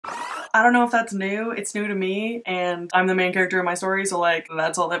I don't know if that's new. It's new to me, and I'm the main character in my story, so like,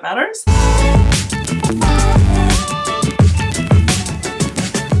 that's all that matters.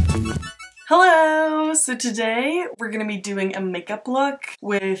 Hello! So today we're gonna be doing a makeup look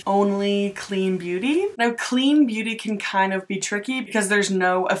with only clean beauty. Now clean beauty can kind of be tricky because there's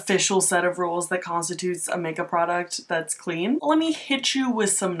no official set of rules that constitutes a makeup product that's clean. Let me hit you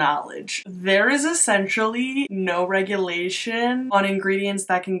with some knowledge. There is essentially no regulation on ingredients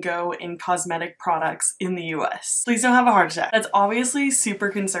that can go in cosmetic products in the US. Please don't have a heart attack. That's obviously super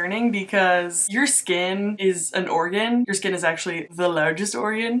concerning because your skin is an organ. Your skin is actually the largest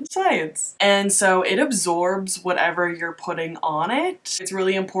organ, science. And so it absorbs whatever you're putting on it. It's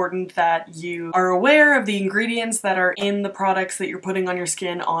really important that you are aware of the ingredients that are in the products that you're putting on your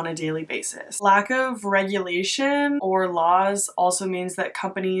skin on a daily basis. Lack of regulation or laws also means that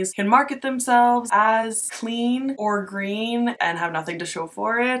companies can market themselves as clean or green and have nothing to show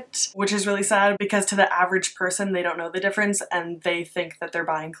for it, which is really sad because to the average person, they don't know the difference and they think that they're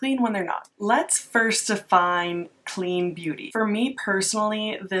buying clean when they're not. Let's first define clean beauty. For me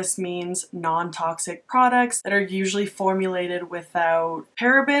personally, this means non-toxic products that are usually formulated without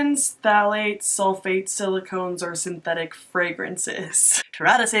parabens, phthalates, sulfates, silicones, or synthetic fragrances.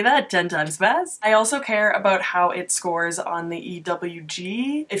 Try to say that 10 times fast. I also care about how it scores on the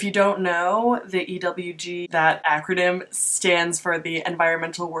EWG. If you don't know, the EWG, that acronym stands for the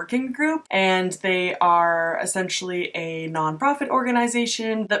Environmental Working Group, and they are essentially a non-profit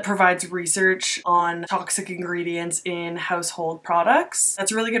organization that provides research on toxic ingredients in household products.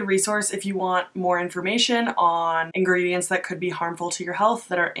 That's a really good resource if you want more information on ingredients that could be harmful to your health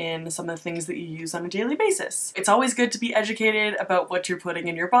that are in some of the things that you use on a daily basis. It's always good to be educated about what you're putting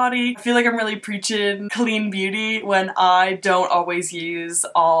in your body. I feel like I'm really preaching clean beauty when I don't always use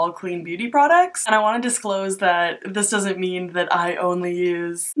all clean beauty products. And I want to disclose that this doesn't mean that I only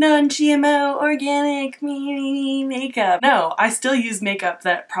use non-GMO organic makeup. No, I still use makeup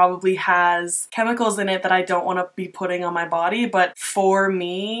that probably has chemicals in it that I don't want to be putting on my body, but for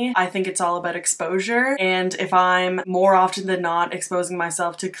me, I think it's all about exposure, and if I'm more often than not exposing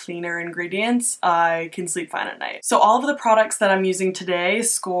myself to cleaner ingredients, I can sleep fine at night. So all of the products that I'm using today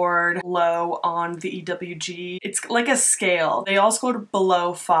scored low on the EWG. It's like a scale. They all scored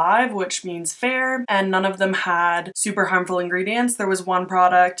below 5, which means fair, and none of them had super harmful ingredients. There was one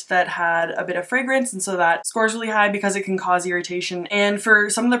product that had a bit of fragrance, and so that scores really high because it can cause irritation. And for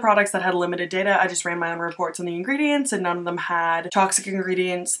some of the products that had limited data, I just ran my own reports on the ingredients, and none of them had toxic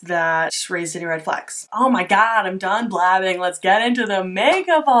ingredients that raised any red flags. Oh my god, I'm done blabbing. Let's get into the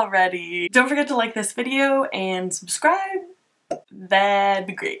makeup already. Don't forget to like this video and subscribe. That'd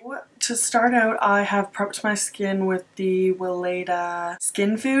be great. To start out, I have prepped my skin with the Weleda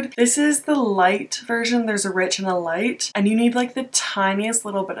Skin Food. This is the light version. There's a rich and a light, and you need like the tiniest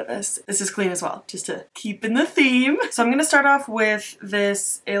little bit of this. This is clean as well, just to keep in the theme. So I'm gonna start off with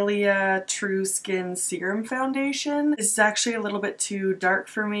this Ilia True Skin Serum Foundation. This is actually a little bit too dark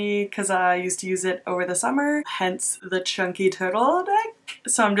for me because I used to use it over the summer, hence the chunky turtleneck.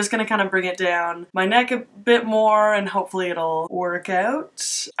 So I'm just gonna kind of bring it down my neck a bit more and hopefully it'll work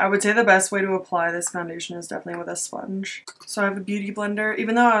out. I would say the best way to apply this foundation is definitely with a sponge. So I have a beauty blender.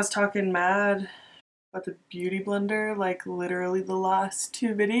 Even though I was talking mad about the beauty blender like literally the last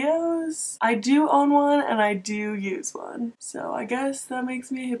 2 videos, I do own one and I do use one. So I guess that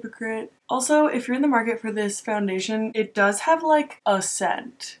makes me a hypocrite. Also, if you're in the market for this foundation, it does have like a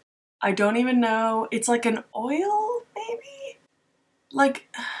scent. I don't even know. It's like an oil, maybe?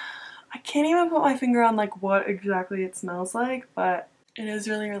 Like, I can't even put my finger on like what exactly it smells like, but it is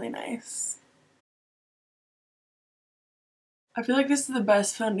really, really nice. I feel like this is the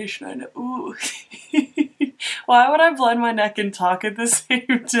best foundation I know. Ooh. Why would I blend my neck and talk at the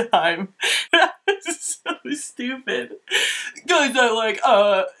same time? That's so stupid. Guys are like,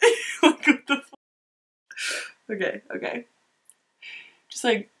 like what the fuck? Okay. Just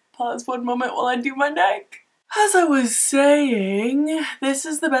like pause one moment while I do my neck. As I was saying, this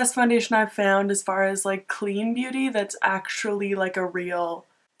is the best foundation I've found as far as like clean beauty that's actually like a real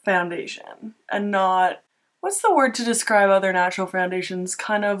foundation and not, what's the word to describe other natural foundations?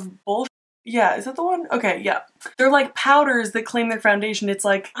 Kind of bullshit. Yeah, is that the one? Okay, yeah. They're like powders that claim their foundation. It's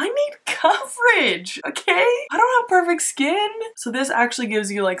like, I need coverage, okay? I don't have perfect skin. So this actually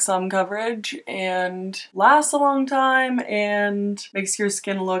gives you like some coverage and lasts a long time and makes your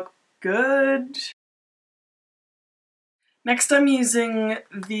skin look good. Next I'm using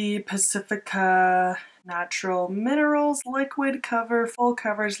the Pacifica Natural Minerals Liquid Cover Full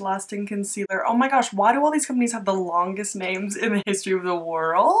Coverage Lasting Concealer. Oh my gosh, why do all these companies have the longest names in the history of the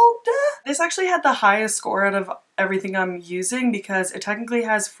world? This actually had the highest score out of everything I'm using because it technically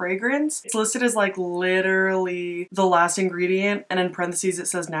has fragrance. It's listed as like literally the last ingredient, and in parentheses it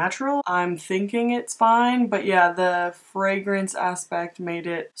says natural. I'm thinking it's fine, but yeah, the fragrance aspect made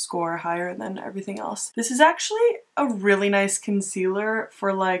it score higher than everything else. This is actually a really nice concealer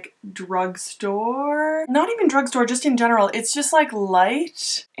for like drugstore. Not even drugstore, just in general. It's just like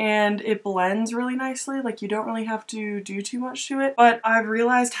light and it blends really nicely. Like you don't really have to do too much to it. But I've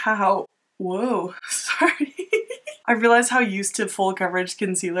realized how, whoa, sorry. I realized how used to full coverage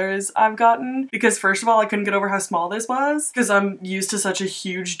concealers I've gotten because first of all, I couldn't get over how small this was because I'm used to such a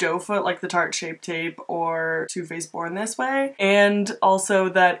huge doe foot like the Tarte Shape Tape or Too Faced Born This Way, and also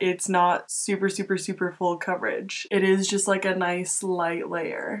that it's not super full coverage. It is just like a nice light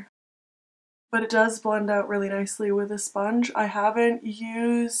layer. But it does blend out really nicely with a sponge. I haven't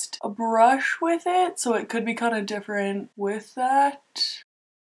used a brush with it, so it could be kind of different with that.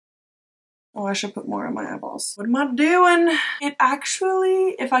 Oh, I should put more on my eyeballs. What am I doing? It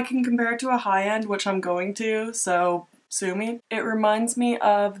actually, if I can compare it to a high-end, which I'm going to, so sue me, it reminds me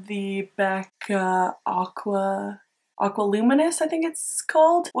of the Becca Aqua Luminous, I think it's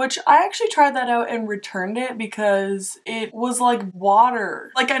called, which I actually tried that out and returned it because it was like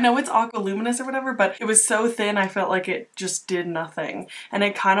water. Like I know it's Aqua Luminous or whatever, but it was so thin I felt like it just did nothing and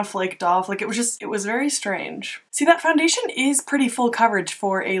it kind of flaked off. Like it was very strange. See, that foundation is pretty full coverage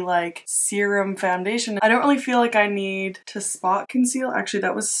for a like serum foundation. I don't really feel like I need to spot conceal. Actually,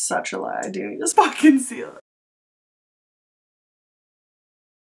 that was such a lie. I do need to spot conceal.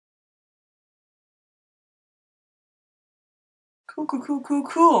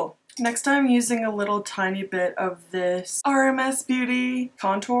 Cool. Next I'm using a little tiny bit of this RMS Beauty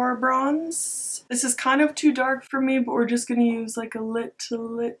contour bronze. This is kind of too dark for me, but we're just gonna use like a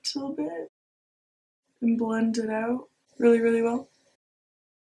little bit and blend it out really well.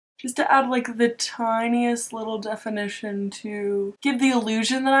 Just to add like the tiniest little definition to give the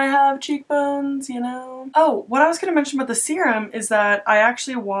illusion that I have cheekbones, you know? Oh, what I was gonna mention about the serum is that I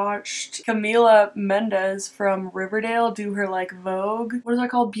actually watched Camila Mendes from Riverdale do her like Vogue, what is that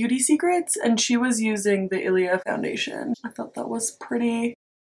called? Beauty Secrets? And she was using the Ilia foundation. I thought that was pretty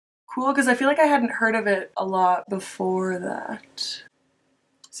cool because I feel like I hadn't heard of it a lot before that.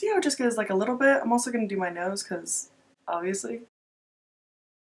 See how it just gives like a little bit? I'm also gonna do my nose because obviously.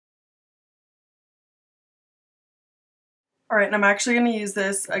 All right, and I'm actually gonna use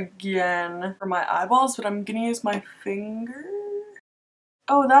this again for my eyeballs, but I'm gonna use my finger.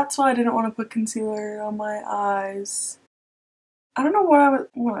 Oh, that's why I didn't want to put concealer on my eyes. I don't know what I was,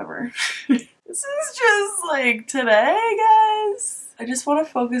 whatever. This is just like today, guys. I just want to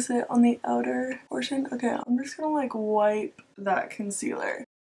focus it on the outer portion. Okay, I'm just gonna like wipe that concealer.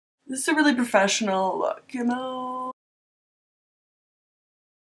 This is a really professional look, you know?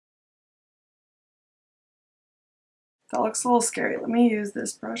 That looks a little scary. Let me use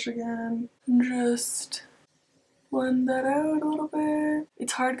this brush again and just blend that out a little bit.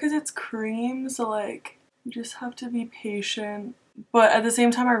 It's hard because it's cream, so like you just have to be patient. But at the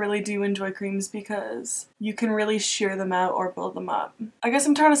same time, I really do enjoy creams because you can really sheer them out or build them up. I guess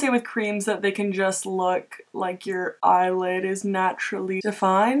I'm trying to say with creams that they can just look like your eyelid is naturally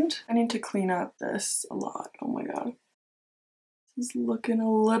defined. I need to clean up this a lot. Oh my god. This is looking a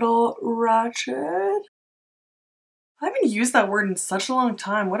little ratchet. I haven't used that word in such a long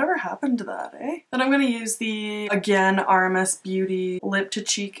time. Whatever happened to that, eh? Then I'm gonna use the, again, RMS Beauty Lip to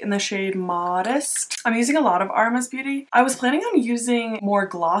Cheek in the shade Modest. I'm using a lot of RMS Beauty. I was planning on using more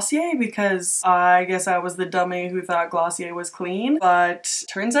Glossier because I guess I was the dummy who thought Glossier was clean, but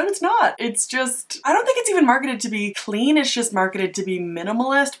turns out it's not. It's just, I don't think it's even marketed to be clean. It's just marketed to be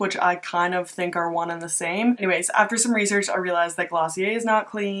minimalist, which I kind of think are one and the same. Anyways, after some research, I realized that Glossier is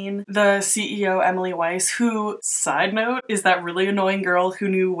not clean. The CEO, Emily Weiss, who, side note, is that really annoying girl who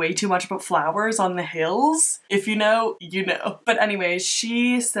knew way too much about flowers on the hills. If you know, you know. But anyways,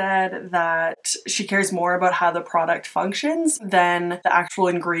 she said that she cares more about how the product functions than the actual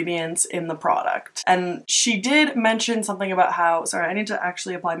ingredients in the product. And she did mention something about how, sorry, I need to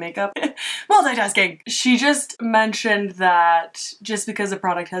actually apply makeup. Multitasking. She just mentioned that just because a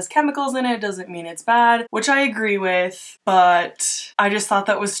product has chemicals in it doesn't mean it's bad, which I agree with, but I just thought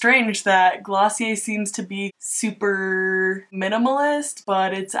that was strange that Glossier seems to be super minimalist,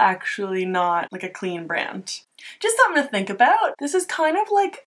 but it's actually not like a clean brand. Just something to think about. This is kind of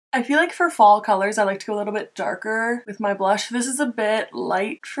like, I feel like for fall colors, I like to go a little bit darker with my blush. This is a bit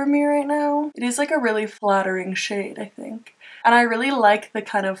light for me right now. It is like a really flattering shade, I think. And I really like the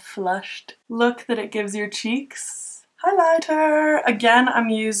kind of flushed look that it gives your cheeks. Highlighter! Again, I'm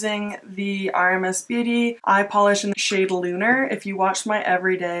using the RMS Beauty Eye Polish in the shade Lunar. If you watched my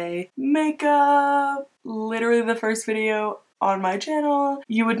everyday makeup literally the first video on my channel,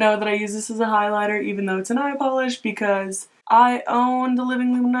 you would know that I use this as a highlighter even though it's an eye polish because I own the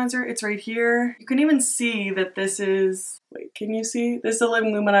Living Luminizer. It's right here. You can even see that this is, wait, can you see? This is the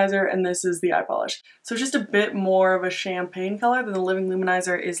Living Luminizer and this is the eye polish. So it's just a bit more of a champagne color than the Living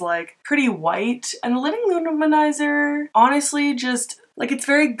Luminizer is like pretty white. And the Living Luminizer, honestly, just like it's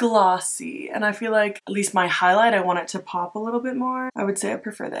very glossy, and I feel like at least my highlight, I want it to pop a little bit more. I would say I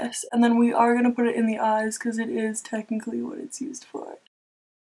prefer this. And then we are gonna put it in the eyes because it is technically what it's used for.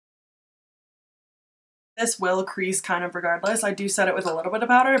 This will crease kind of regardless. I do set it with a little bit of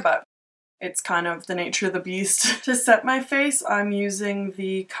powder, but it's kind of the nature of the beast. To set my face, I'm using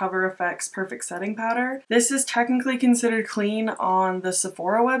the Cover FX Perfect Setting Powder. This is technically considered clean on the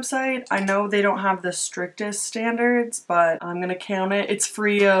Sephora website. I know they don't have the strictest standards, but I'm gonna count it. It's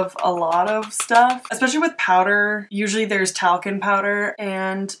free of a lot of stuff, especially with powder. Usually there's talc in powder,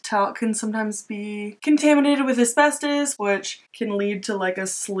 and talc can sometimes be contaminated with asbestos, which can lead to like a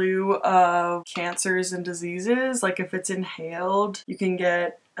slew of cancers and diseases. Like if it's inhaled, you can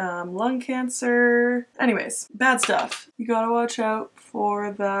get lung cancer. Anyways, bad stuff. You gotta watch out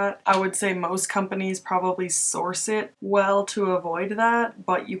for that. I would say most companies probably source it well to avoid that,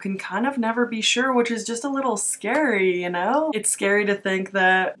 but you can kind of never be sure, which is just a little scary, you know? It's scary to think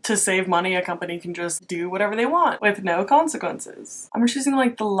that to save money, a company can just do whatever they want with no consequences. I'm just using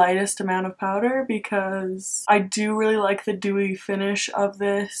like the lightest amount of powder because I do really like the dewy finish of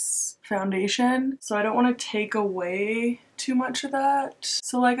this foundation, so I don't want to take away too much of that.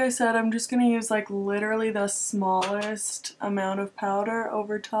 So like I said, I'm just gonna use like literally the smallest amount of powder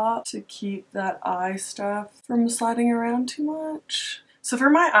over top to keep that eye stuff from sliding around too much. So for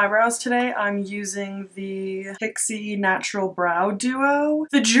my eyebrows today, I'm using the Pixi Natural Brow Duo.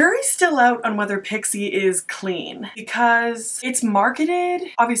 The jury's still out on whether Pixi is clean because it's marketed,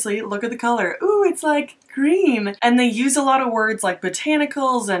 obviously, look at the color. Ooh, it's like green. And they use a lot of words like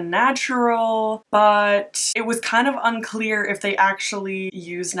botanicals and natural, but it was kind of unclear if they actually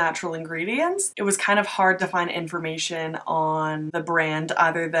use natural ingredients. It was kind of hard to find information on the brand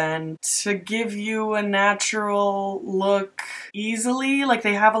other than to give you a natural look easily. Like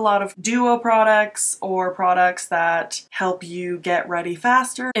they have a lot of duo products or products that help you get ready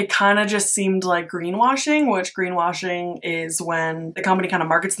faster. It kind of just seemed like greenwashing, which greenwashing is when the company kind of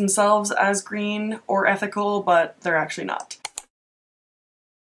markets themselves as green or ethical, but they're actually not.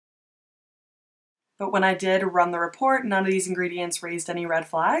 But when I did run the report, none of these ingredients raised any red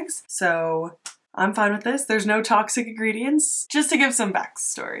flags, so I'm fine with this. There's no toxic ingredients, just to give some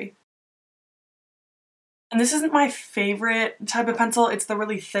backstory. And this isn't my favorite type of pencil. It's the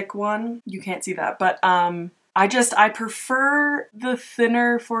really thick one. You can't see that, but I prefer the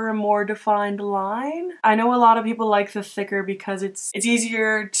thinner for a more defined line. I know a lot of people like the thicker because it's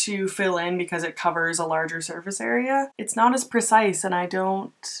easier to fill in because it covers a larger surface area. It's not as precise and I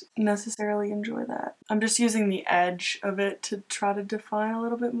don't necessarily enjoy that. I'm just using the edge of it to try to define a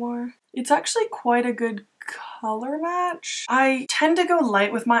little bit more. It's actually quite a good color match. I tend to go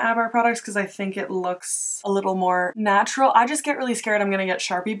light with my eyebrow products because I think it looks a little more natural. I just get really scared I'm gonna get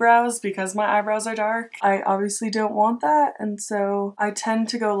Sharpie brows because my eyebrows are dark. I obviously don't want that, and so I tend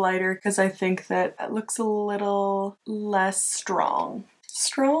to go lighter because I think that it looks a little less strong.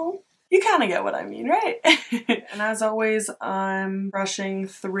 Strong? You kind of get what I mean, right? And as always, I'm brushing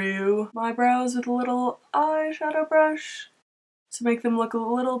through my brows with a little eyeshadow brush to make them look a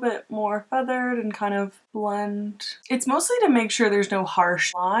little bit more feathered and kind of blend. It's mostly to make sure there's no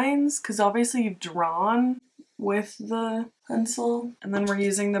harsh lines because obviously you've drawn with the pencil. And then we're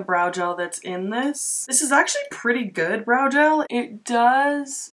using the brow gel that's in this. This is actually pretty good brow gel. It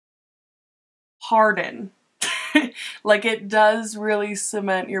does harden. Like it does really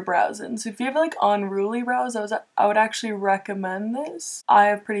cement your brows in. So if you have like unruly brows, I would actually recommend this. I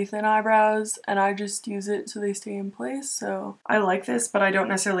have pretty thin eyebrows and I just use it so they stay in place. So I like this, but I don't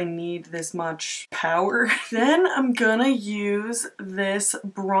necessarily need this much power. Then I'm gonna use this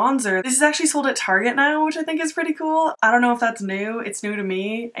bronzer. This is actually sold at Target now, which I think is pretty cool. I don't know if that's new. It's new to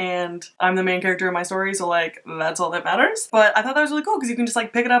me and I'm the main character of my story, so like that's all that matters. But I thought that was really cool because you can just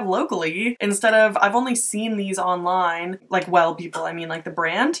like pick it up locally instead of, I've only seen these online, like Well people, I mean like the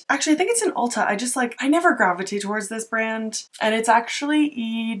brand. Actually, I think it's in Ulta. I never gravitate towards this brand, and it's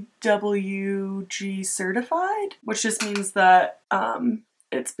actually EWG certified, which just means that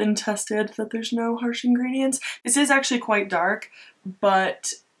it's been tested that there's no harsh ingredients. This is actually quite dark,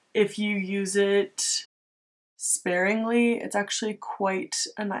 but if you use it sparingly, it's actually quite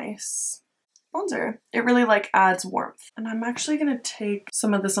a nice bronzer. It really like adds warmth. And I'm actually gonna take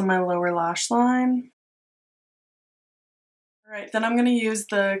some of this on my lower lash line. Alright, then I'm gonna use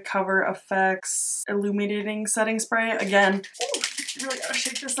the Cover FX Illuminating Setting Spray. Again, ooh, really gotta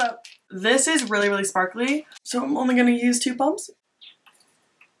shake this up. This is really, really sparkly, so I'm only gonna use 2 pumps.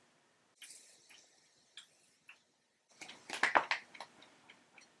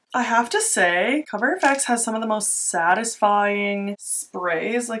 I have to say, Cover FX has some of the most satisfying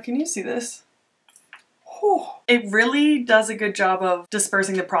sprays. Like, can you see this? Whew. It really does a good job of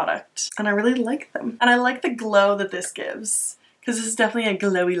dispersing the product, and I really like them. And I like the glow that this gives, because this is definitely a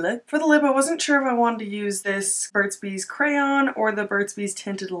glowy lip. For the lip, I wasn't sure if I wanted to use this Burt's Bees Crayon or the Burt's Bees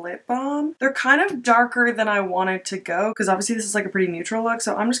Tinted Lip Balm. They're kind of darker than I wanted to go, because obviously this is like a pretty neutral look,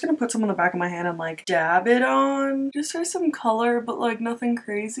 so I'm just gonna put some on the back of my hand and like dab it on. Just for some color, but like nothing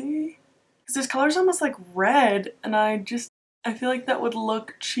crazy. Because this color's almost like red, and I feel like that would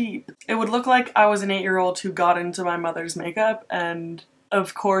look cheap. It would look like I was an 8-year-old who got into my mother's makeup and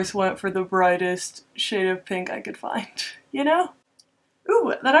of course went for the brightest shade of pink I could find, you know?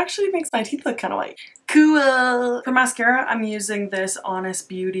 Ooh, that actually makes my teeth look kind of white. Cool! For mascara, I'm using this Honest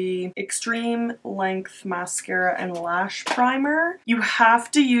Beauty Extreme Length Mascara and Lash Primer. You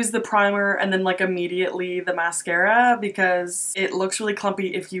have to use the primer and then like immediately the mascara because it looks really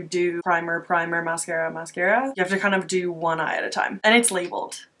clumpy if you do primer, primer, mascara, mascara. You have to kind of do one eye at a time. And it's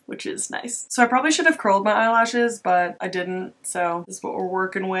labeled, which is nice. So I probably should have curled my eyelashes, but I didn't, so this is what we're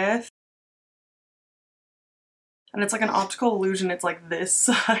working with. And it's like an optical illusion, it's like this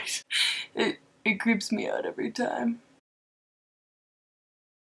side. It creeps me out every time.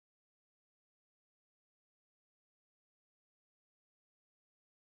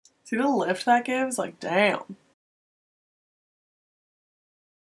 See the lift that gives? Like, damn.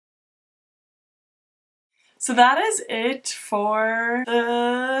 So that is it for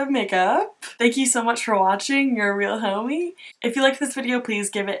the makeup. Thank you so much for watching. You're a real homie. If you liked this video,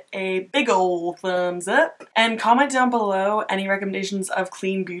 please give it a big ol' thumbs up and comment down below any recommendations of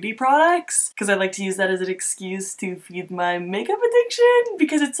clean beauty products because I'd like to use that as an excuse to feed my makeup addiction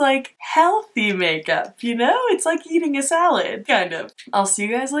because it's like healthy makeup, you know? It's like eating a salad, kind of. I'll see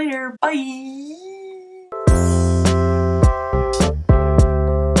you guys later. Bye!